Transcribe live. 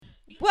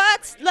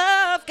What's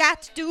love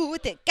got to do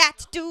with it? Got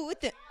to do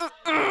with it.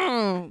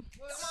 Still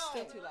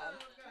too loud.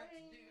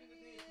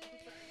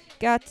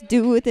 Got to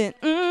do with it.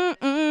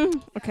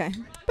 Okay.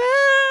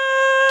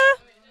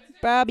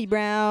 Bobby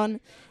Brown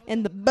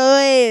and the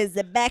boys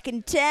are back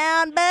in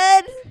town,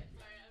 bud.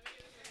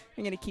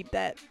 I'm going to keep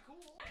that.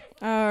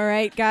 All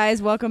right, guys,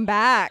 welcome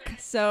back.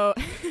 So,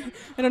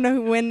 I don't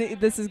know when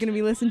this is going to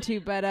be listened to,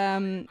 but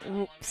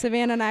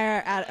Savannah and I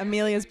are at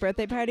Amelia's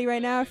birthday party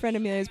right now, our friend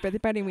Amelia's birthday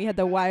party, and we had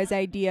the wise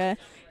idea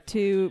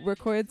to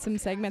record some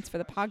segments for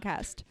the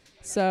podcast.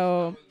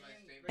 So,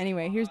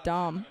 anyway, here's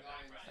Dom.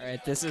 All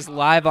right, this is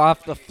live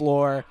off the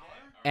floor.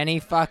 Any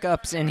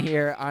fuck-ups in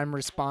here, I'm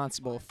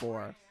responsible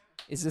for.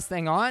 Is this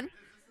thing on?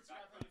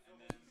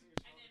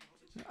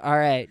 All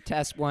right,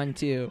 test 1,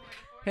 2.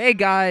 Hey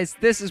guys,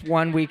 this is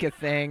 1 Week a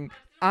Thing.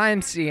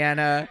 I'm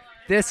Sienna.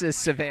 This is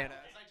Savannah.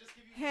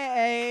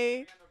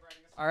 Hey.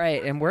 All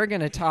right, and we're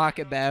going to talk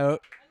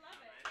about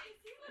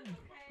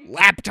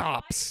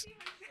laptops.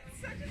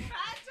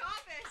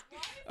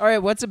 All right,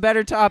 what's a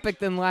better topic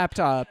than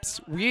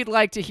laptops? We'd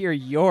like to hear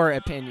your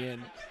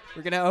opinion.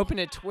 We're going to open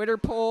a Twitter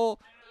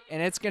poll,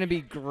 and it's going to be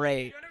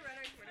great.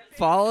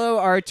 Follow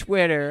our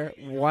Twitter,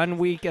 1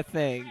 Week a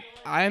Thing.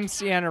 I'm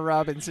Sienna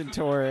Robinson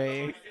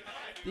Torrey.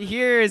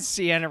 Here is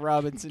Sienna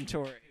Robinson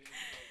Torrey.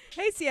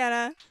 Hey,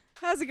 Sienna.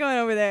 How's it going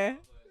over there?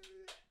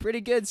 Pretty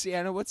good,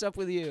 Sienna. What's up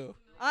with you?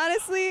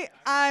 Honestly,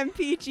 I'm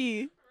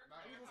peachy.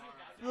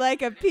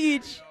 Like a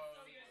peach.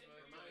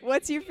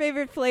 What's your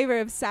favorite flavor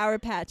of Sour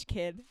Patch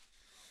Kid?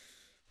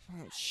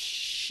 Oh,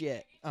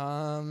 shit.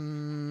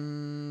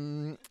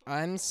 I'm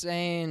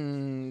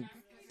saying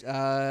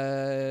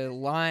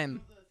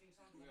lime.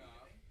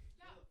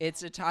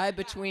 It's a tie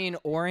between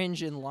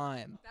orange and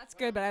lime. That's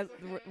good, but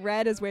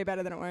red is way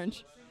better than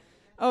orange.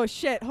 Oh,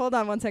 shit. Hold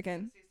on 1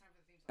 second.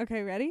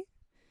 Okay, ready?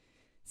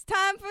 It's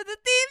time for the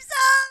theme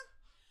song!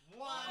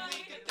 1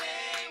 week a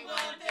thing,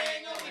 one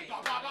thing a week.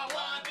 One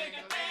week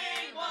a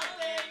thing, one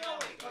thing a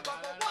week.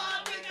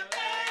 One week a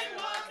thing,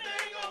 one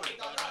thing a week.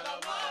 One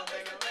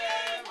week a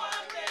thing,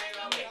 one thing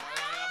a week.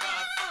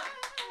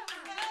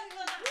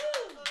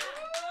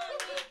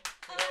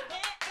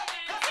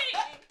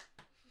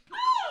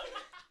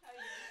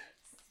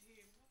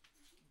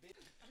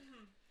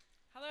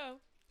 Hello,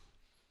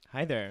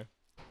 Hi there.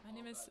 my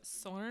name is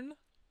Sorn.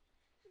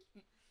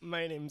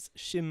 My name's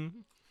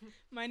Shim.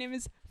 My name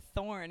is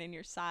Thorn in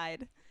your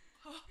side.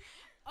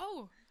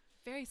 Oh,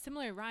 very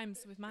similar rhymes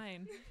with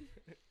mine.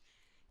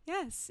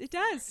 Yes, it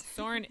does.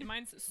 Sorn,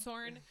 mine's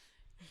Sorn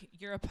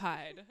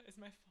Europide is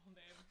my full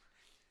name.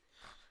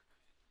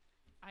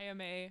 I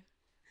am a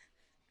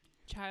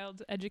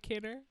child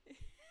educator.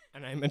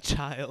 And I'm a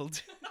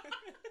child.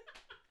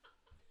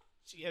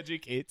 She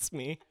educates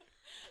me.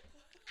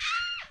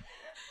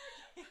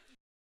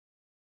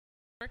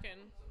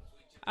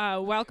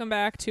 Welcome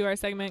back to our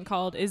segment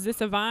called Is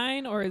This a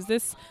Vine or Is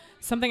This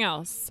Something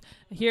Else?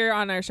 Here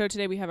on our show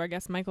today we have our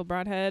guest Michael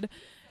Broadhead.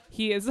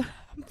 He is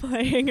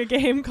playing a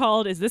game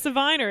called Is This a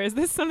Vine or Is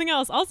This Something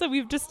Else? Also,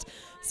 we've just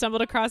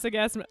stumbled across a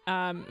guest,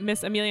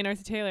 Miss Amelia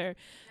Narcy Taylor.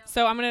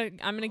 So I'm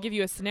gonna give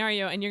you a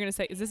scenario and you're gonna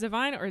say, is this a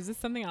vine or is this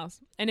something else?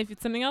 And if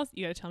it's something else,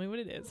 you gotta tell me what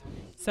it is.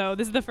 So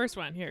this is the first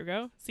one. Here we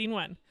go. Scene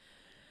 1.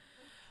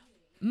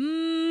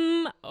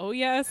 Oh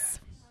yes.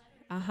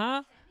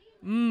 Uh-huh.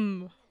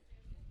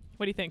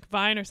 What do you think?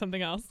 Vine or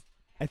something else?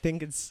 I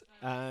think it's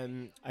a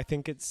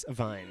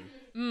vine.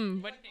 What do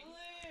you think?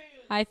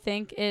 I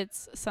think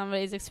it's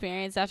somebody's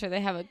experience after they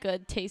have a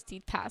good,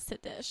 tasty pasta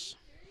dish.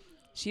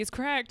 She is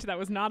correct. That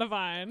was not a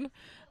vine.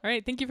 All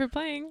right. Thank you for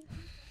playing.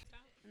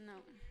 No.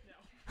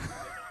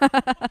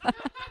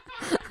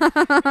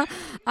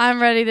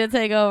 I'm ready to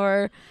take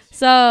over.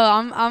 So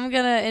I'm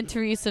gonna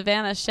interview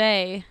Savannah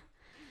Shea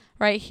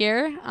right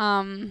here.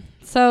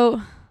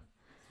 So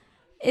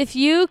if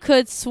you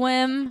could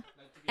swim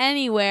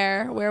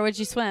anywhere, where would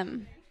you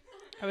swim?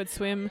 I would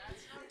swim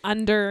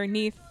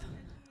underneath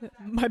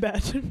my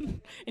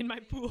bed, in my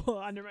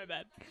pool under my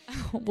bed.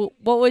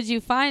 What would you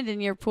find in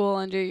your pool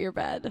under your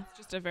bed?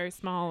 Just a very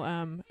small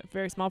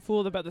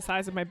pool about the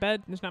size of my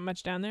bed. There's not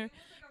much down there,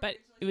 but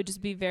it would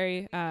just be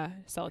very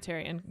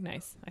solitary and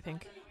nice, I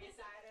think.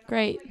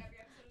 Great.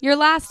 Your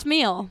last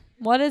meal,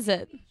 what is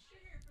it?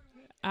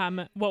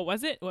 What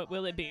was it? What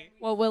will it be?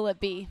 What will it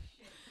be?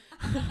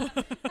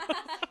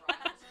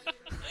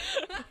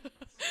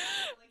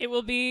 It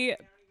will be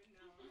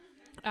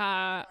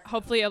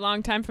hopefully a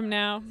long time from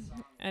now,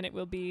 and it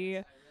will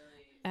be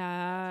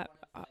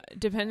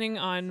depending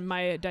on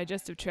my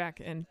digestive tract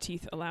and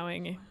teeth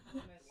allowing,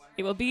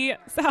 it will be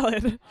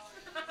salad.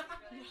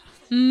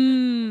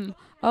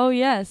 Oh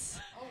yes.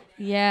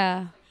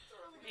 Yeah.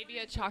 Maybe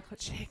a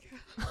chocolate shake.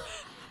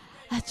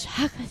 A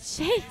chocolate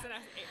shake.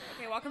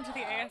 Okay, welcome to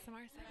the ASMR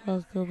segment.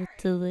 Welcome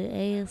to the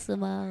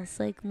ASMR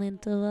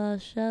segment of our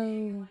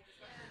show.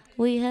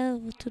 We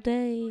have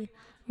today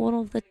one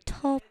of the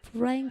top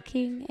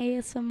ranking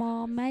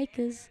ASMR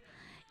makers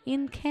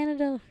in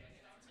Canada.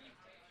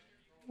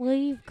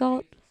 We've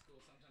got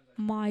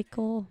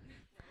Michael.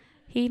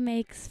 He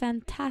makes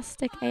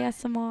fantastic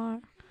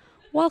ASMR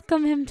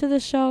welcome him to the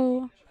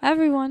show.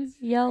 Everyone,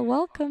 yell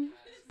welcome.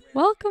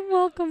 Welcome,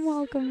 welcome,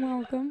 welcome,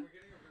 welcome.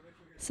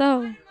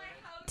 So,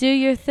 do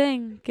your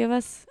thing. Give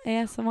us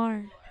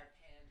ASMR.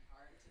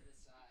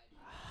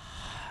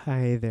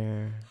 Hi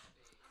there.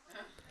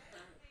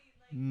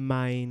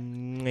 My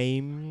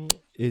name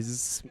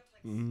is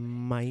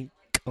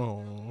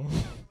Michael.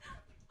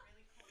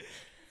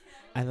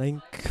 I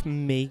like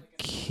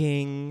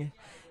making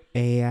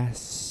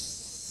ASMR.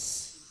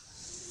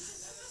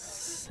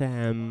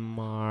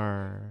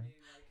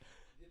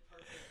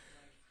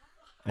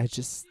 I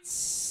just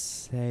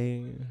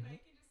say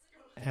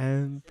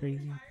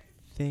everything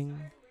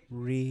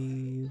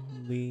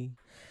really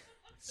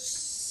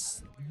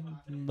slowly.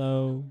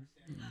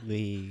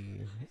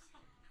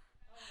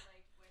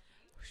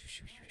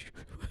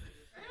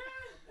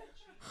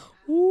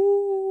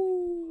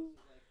 Ooh.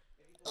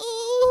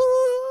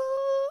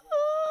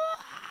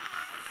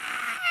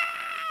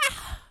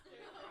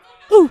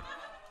 Ooh.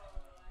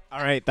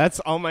 All right, that's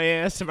all my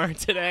ASMR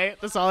today.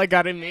 That's all I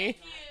got in me.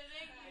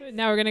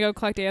 Now we're going to go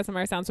collect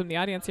ASMR sounds from the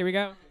audience. Here we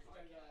go.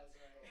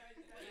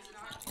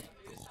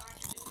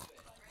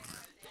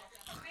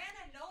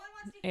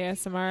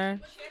 ASMR.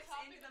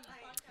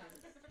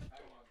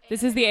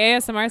 This is the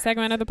ASMR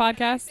segment of the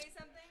podcast.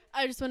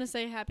 I just want to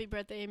say happy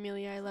birthday,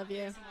 Amelia. I love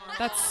you.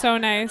 That's so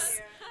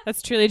nice.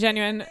 That's truly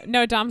genuine.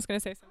 No, Dom's going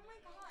to say something.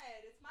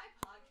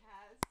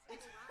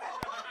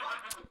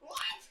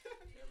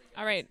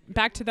 All right,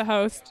 back to the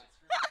host.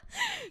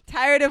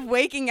 Tired of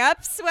waking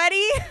up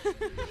sweaty?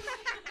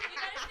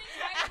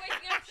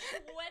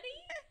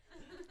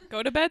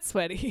 Go to bed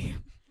sweaty.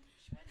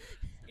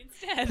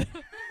 Instead.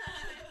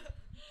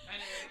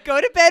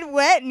 Go to bed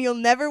wet and you'll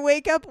never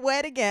wake up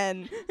wet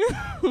again.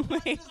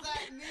 Wait.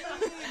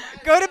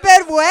 Go to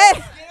bed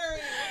wet.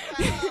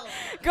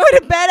 Go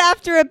to bed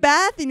after a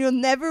bath and you'll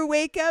never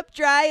wake up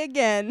dry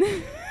again.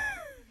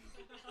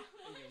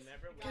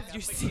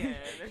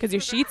 Because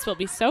your sheets will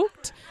be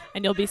soaked,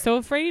 and you'll be so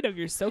afraid of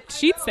your soaked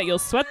sheets that you'll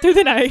sweat through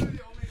the night.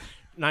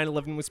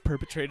 9/11 was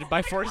perpetrated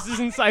by forces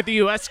inside the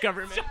U.S.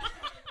 government.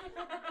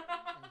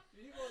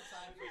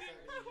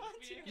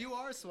 You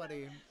are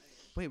sweaty.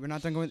 Wait, we're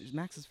not done going.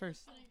 Max is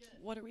first.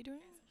 What are we doing?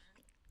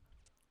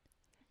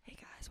 Hey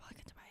guys,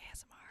 welcome to my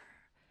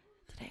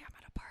ASMR. Today I'm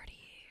at a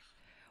party.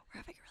 We're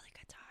having a really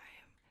good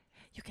time.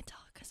 You can tell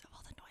because of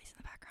all the noise in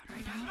the background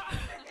right now.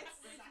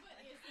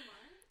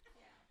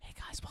 Hey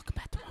guys, welcome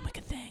back to One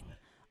Wicked Thing.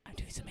 I'm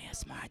doing some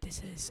ASMR.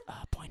 This is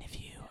a point of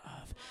view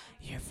of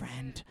your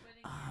friend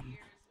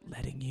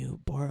letting you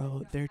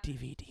borrow their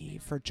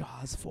DVD for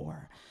Jaws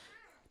 4.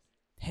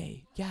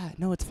 Hey, yeah,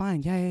 no, it's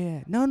fine.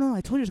 Yeah. No,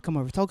 I told you to come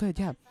over. It's all good.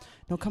 Yeah.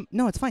 No, come.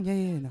 No, it's fine.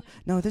 Yeah.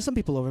 No, there's some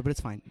people over, but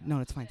it's fine. No,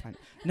 it's fine.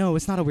 No,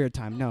 it's not a weird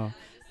time. No,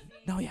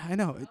 yeah, I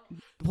know.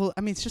 Well,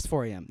 I mean, it's just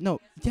 4 a.m. No,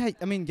 yeah,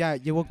 I mean, yeah,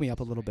 you woke me up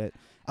a little bit.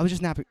 I was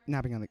just napping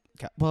on the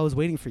couch. Well, I was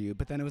waiting for you,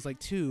 but then it was like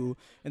 2,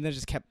 and then it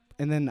just kept,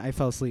 and then I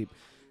fell asleep.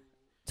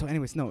 So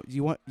anyways, no,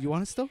 you want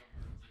it still?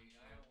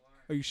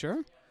 Are you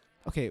sure?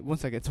 Okay, 1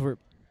 second. So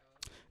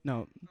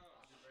no.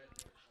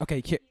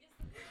 Okay,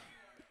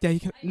 yeah, you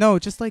can. No,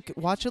 just like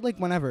watch it like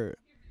whenever.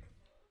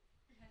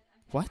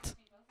 What?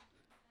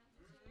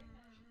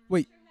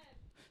 Wait.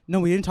 No,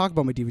 we didn't talk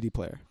about my DVD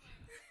player.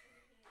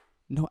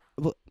 No,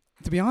 well,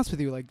 to be honest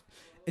with you, like,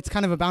 it's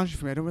kind of a boundary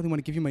for me. I don't really want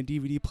to give you my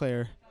DVD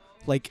player,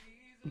 like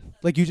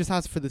you just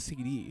asked for the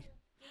CD.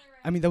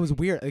 I mean, that was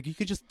weird. Like, you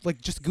could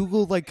just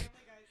Google like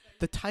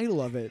the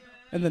title of it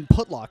and then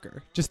Put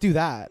Locker. Just do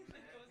that,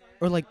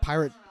 or like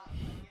pirate.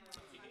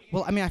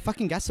 Well, I mean, I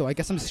fucking guess so. I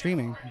guess I'm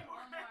streaming.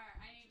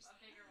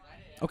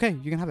 Okay,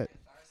 you can have it.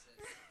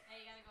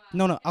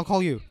 No, I'll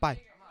call you. Bye.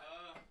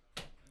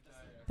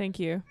 Thank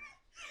you.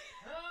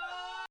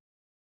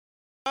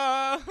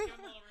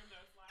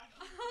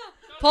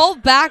 Pull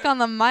back on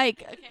the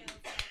mic. Okay.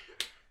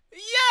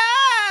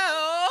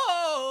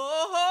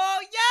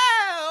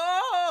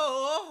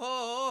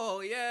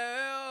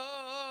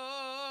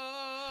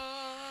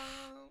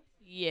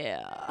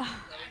 Yeah.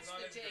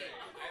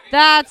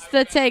 That's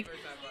the take.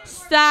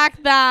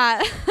 Stack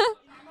that.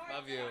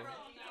 Love you.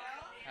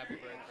 Happy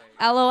birthday.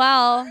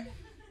 LOL.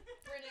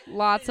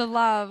 Lots of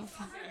love.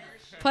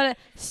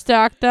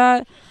 Stack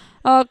that.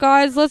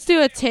 Guys, let's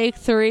do a take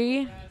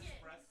 3.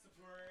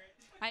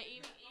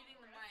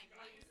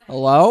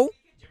 Hello?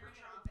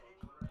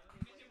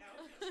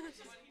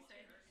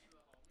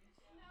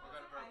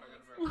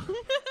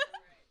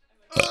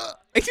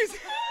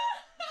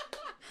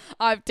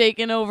 I've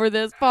taken over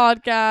this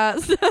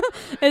podcast.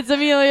 It's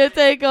Amelia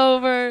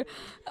Takeover.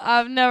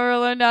 I've never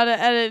learned how to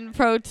edit in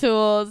Pro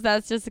Tools.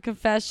 That's just a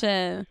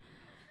confession.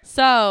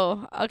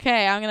 So,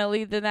 okay, I'm going to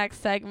lead the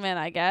next segment,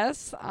 I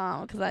guess,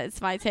 because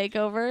it's my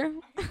takeover.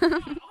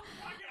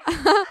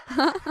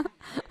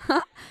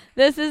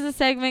 This is a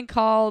segment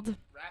called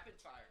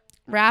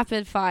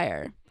Rapid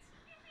Fire.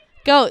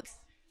 Goats.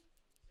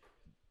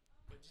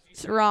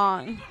 It's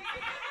wrong.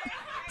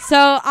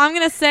 So I'm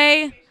going to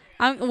say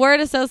word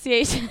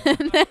association.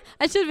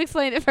 I should have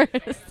explained it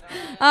first.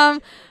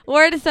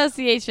 Word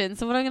association.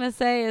 So what I'm going to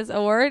say is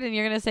a word, and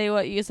you're going to say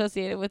what you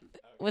associate it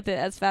with it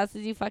as fast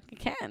as you fucking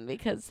can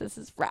because this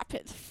is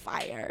rapid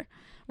fire.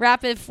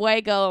 Rapid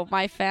fuego,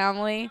 my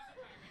family.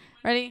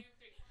 Ready?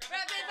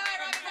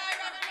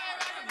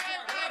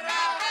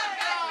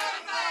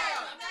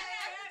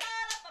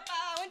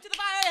 Went to the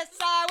fire, yes,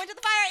 I went to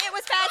the fire. It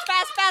was fast,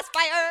 fast, fast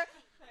fire.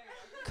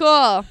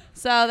 Cool.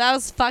 So that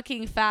was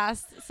fucking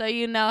fast. So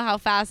you know how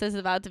fast this is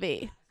about to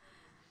be.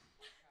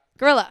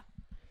 Gorilla.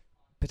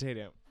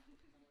 Potato.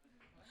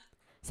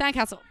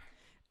 Sandcastle.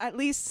 At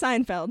least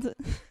Seinfeld.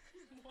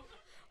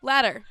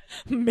 Ladder.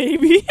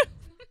 Maybe.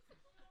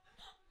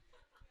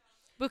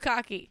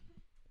 Bukkake.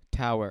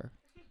 Tower.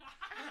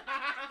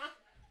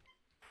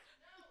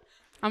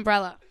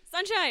 Umbrella.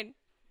 Sunshine.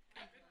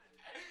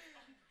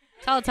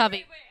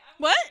 Teletubby.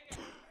 What?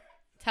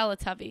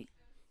 Teletubby.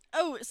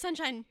 Oh,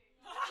 sunshine.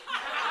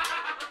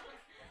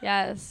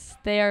 Yes,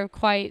 they are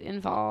quite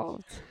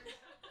involved.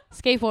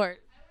 Skateboard.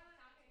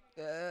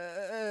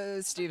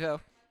 Steve-O.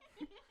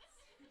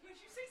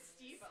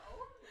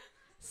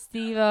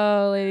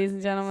 Steve-O, ladies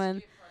and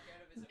gentlemen.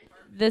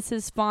 This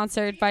is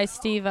sponsored by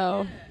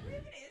Steve-O.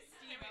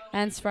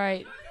 And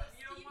Sprite.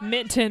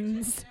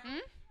 Mittens.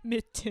 Hmm?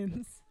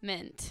 Mittens.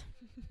 Mint.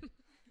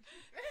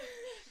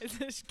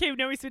 Okay,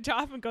 now we switch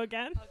off and go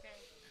again. Okay.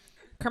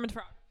 Kermit the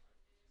Frog.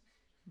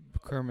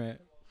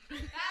 Kermit.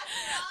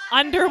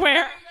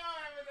 Underwear.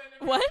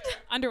 What?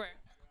 Underwear.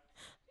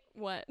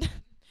 What?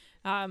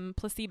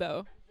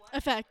 Placebo.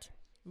 Effect.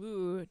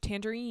 Ooh,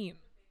 Tangerine.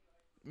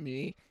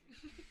 Me.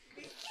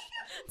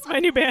 It's my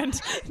new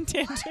band.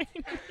 Tangerine.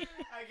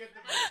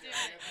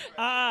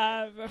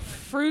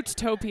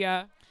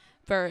 Fruitopia.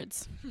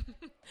 Birds.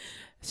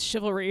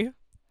 Chivalry.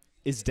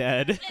 Is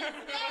dead.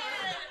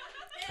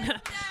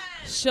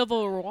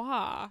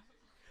 Chivalrois.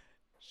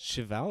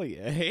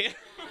 Chevalier.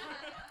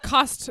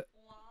 Cost.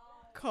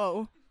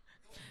 Co.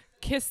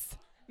 Kiss.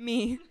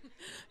 Me.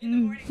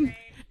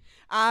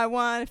 I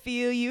want to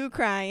feel you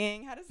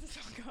crying. How does this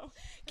song go?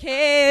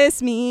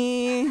 Kiss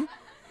me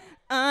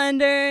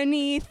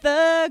underneath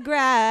the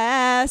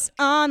grass,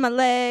 on my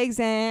legs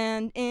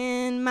and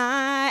in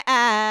my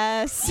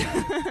ass.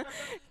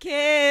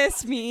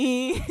 Kiss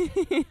me.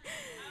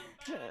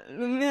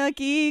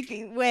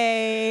 Milky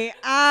Way.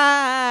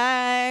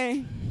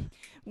 I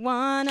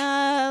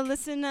wanna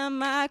listen to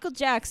Michael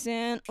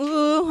Jackson.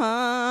 Ooh,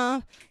 huh.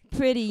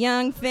 Pretty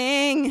young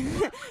thing.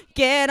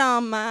 Get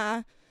on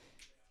my...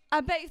 I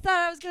bet you thought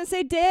I was going to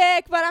say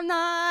dick, but I'm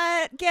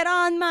not. Get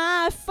on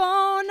my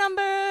phone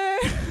number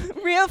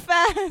real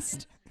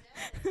fast.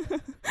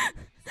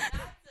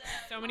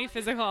 So many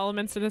physical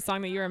elements to this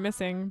song that you are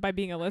missing by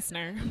being a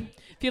listener.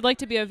 If you'd like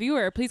to be a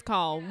viewer, please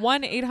call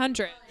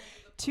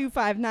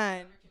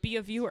 1-800-259. Be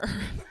a viewer.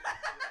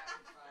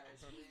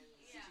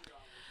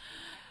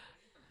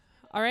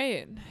 All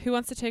right. Who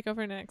wants to take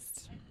over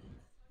next?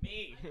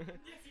 Me.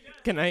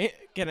 Can I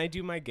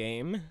do my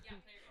game?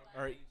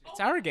 Or it's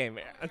our game.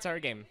 It's our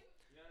game.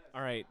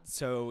 All right.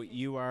 So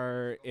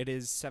it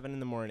is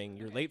 7 a.m.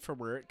 You're late for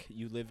work.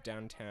 You live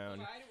downtown.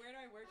 Where do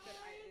I work that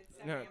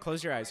No,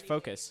 close your eyes.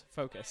 Focus.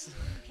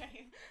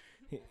 Okay.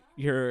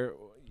 You're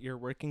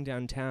working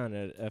downtown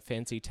at a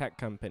fancy tech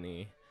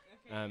company,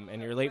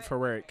 and you're late for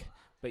work,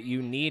 but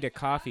you need a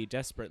coffee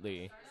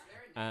desperately.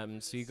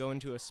 So you go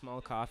into a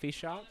small coffee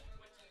shop,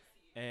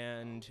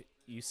 and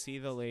you see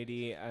the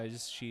lady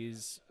as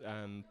she's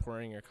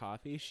pouring her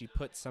coffee. She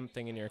puts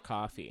something in your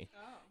coffee.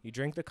 You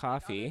drink the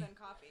coffee,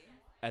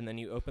 and then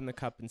you open the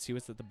cup and see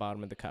what's at the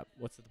bottom of the cup.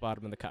 What's at the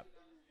bottom of the cup?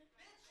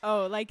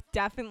 Oh, like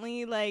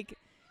definitely like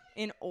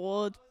an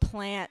old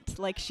plant.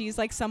 Like she's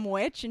like some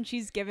witch and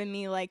she's given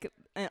me like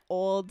an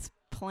old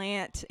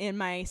plant in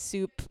my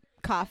soup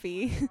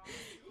coffee.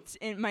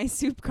 In my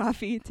soup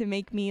coffee to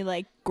make me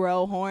like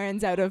grow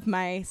horns out of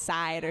my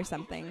side or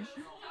something.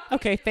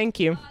 Okay, thank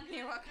you.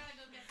 You're welcome.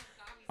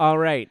 All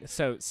right,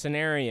 so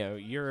scenario.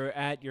 You're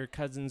at your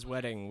cousin's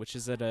wedding, which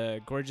is at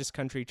a gorgeous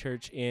country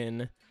church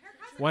in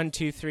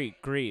 123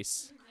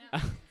 Greece.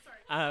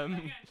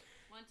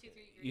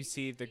 You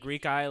see the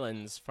Greek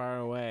islands far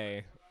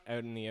away out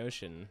in the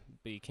ocean,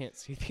 but you can't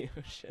see the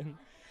ocean.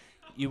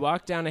 You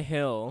walk down a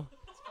hill.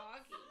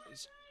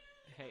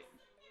 Hey.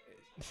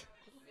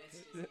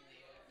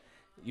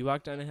 You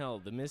walk down a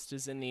hill. The mist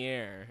is in the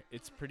air.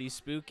 It's pretty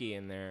spooky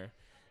in there.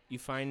 You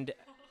find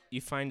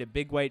a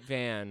big white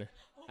van.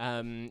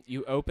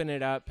 You open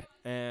it up,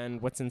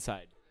 and what's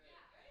inside?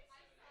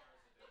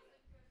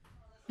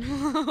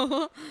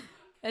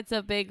 It's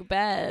a big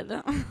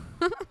bed.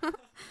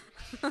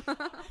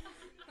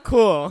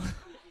 Cool.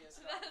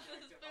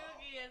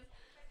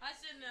 I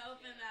shouldn't have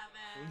opened that,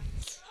 man.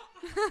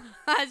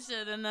 I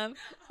shouldn't have.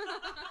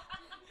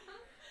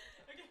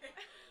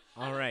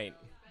 All right.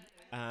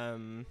 Do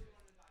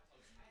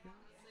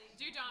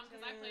Dom,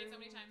 because I played so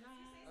many times.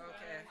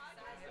 Okay.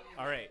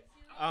 All right.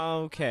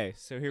 Okay,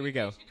 so here we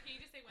go.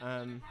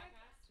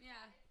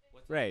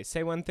 Ray,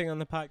 say one thing on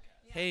the podcast.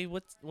 Hey,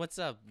 what's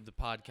up, the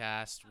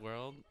podcast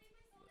world?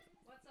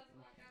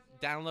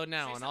 Download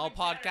now on all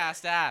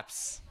podcast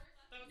apps.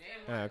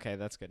 Okay,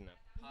 that's good enough.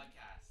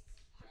 Podcasts.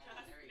 Are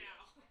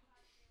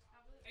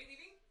you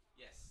leaving?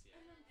 Yes. Yeah.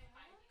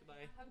 Goodbye.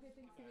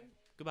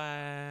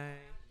 Goodbye.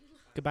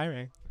 Goodbye,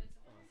 Ray.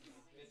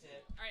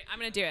 All right, I'm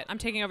going to do it. I'm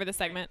taking over the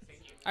segment.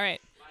 All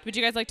right. Would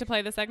you guys like to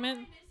play the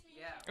segment?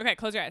 Yeah. Okay,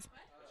 close your eyes.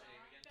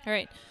 All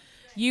right.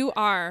 You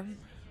are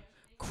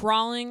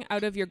crawling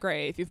out of your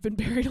grave. You've been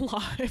buried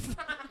alive.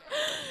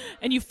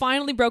 And you've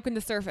finally broken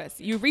the surface.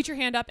 You reach your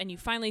hand up and you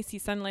finally see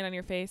sunlight on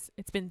your face.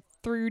 It's been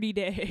 30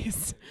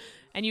 days.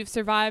 And you've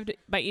survived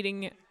by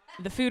eating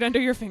the food under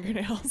your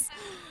fingernails.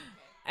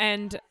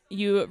 And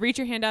you reach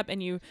your hand up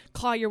and you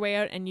claw your way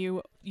out and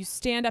you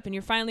stand up and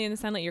you're finally in the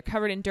sunlight. You're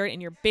covered in dirt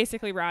and you're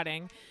basically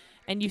rotting.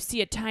 And you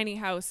see a tiny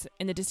house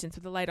in the distance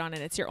with a light on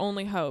it. It's your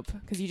only hope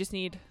because you just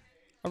need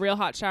a real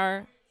hot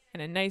shower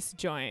and a nice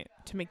joint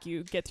to make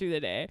you get through the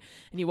day.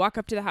 And you walk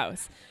up to the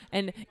house.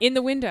 And in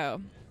the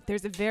window,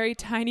 there's a very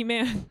tiny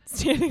man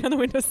standing on the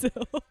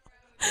windowsill.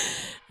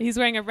 He's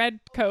wearing a red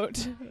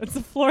coat. It's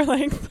a floor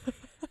length.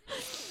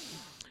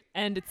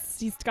 And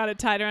he's got it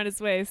tied around his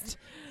waist.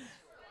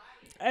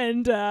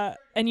 And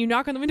you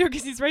knock on the window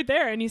because he's right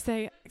there. And you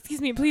say, "Excuse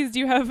me, please, do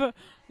you have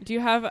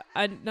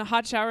a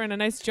hot shower and a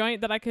nice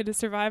joint that I could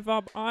survive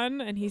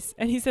on?" And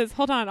he says,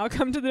 "Hold on, I'll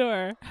come to the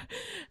door."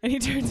 And he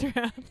turns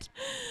around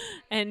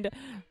and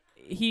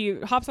he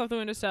hops off the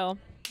windowsill.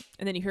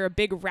 And then you hear a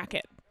big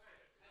racket.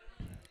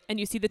 And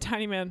you see the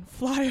tiny man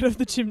fly out of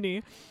the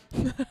chimney.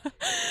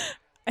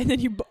 And then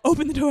you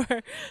open the door.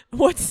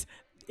 What's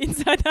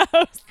inside the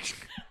house?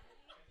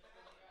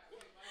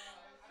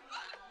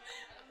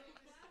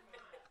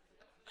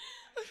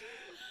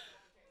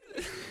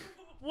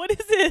 What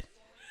is it?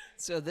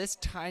 So this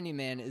tiny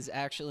man is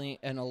actually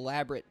an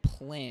elaborate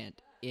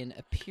plant in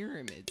a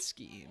pyramid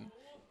scheme.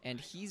 And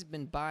he's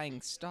been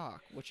buying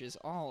stock, which is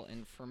all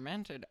in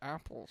fermented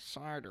apple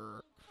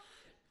cider.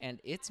 And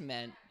it's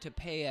meant to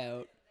pay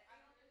out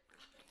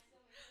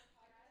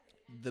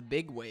the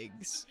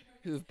bigwigs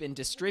who've been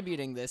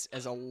distributing this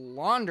as a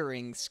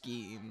laundering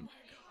scheme.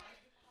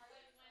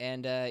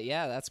 And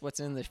yeah, that's what's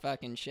in the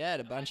fucking shed,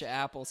 a bunch of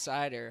apple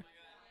cider.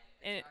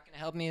 And It's not gonna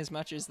help me as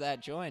much as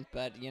that joint,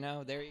 but you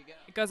know, there you go.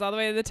 it goes all the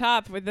way to the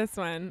top with this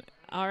one.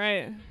 All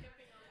right.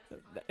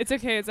 It's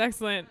okay. It's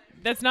excellent.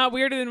 That's not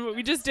weirder than what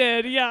we just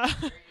did. Yeah.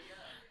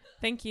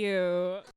 Thank you.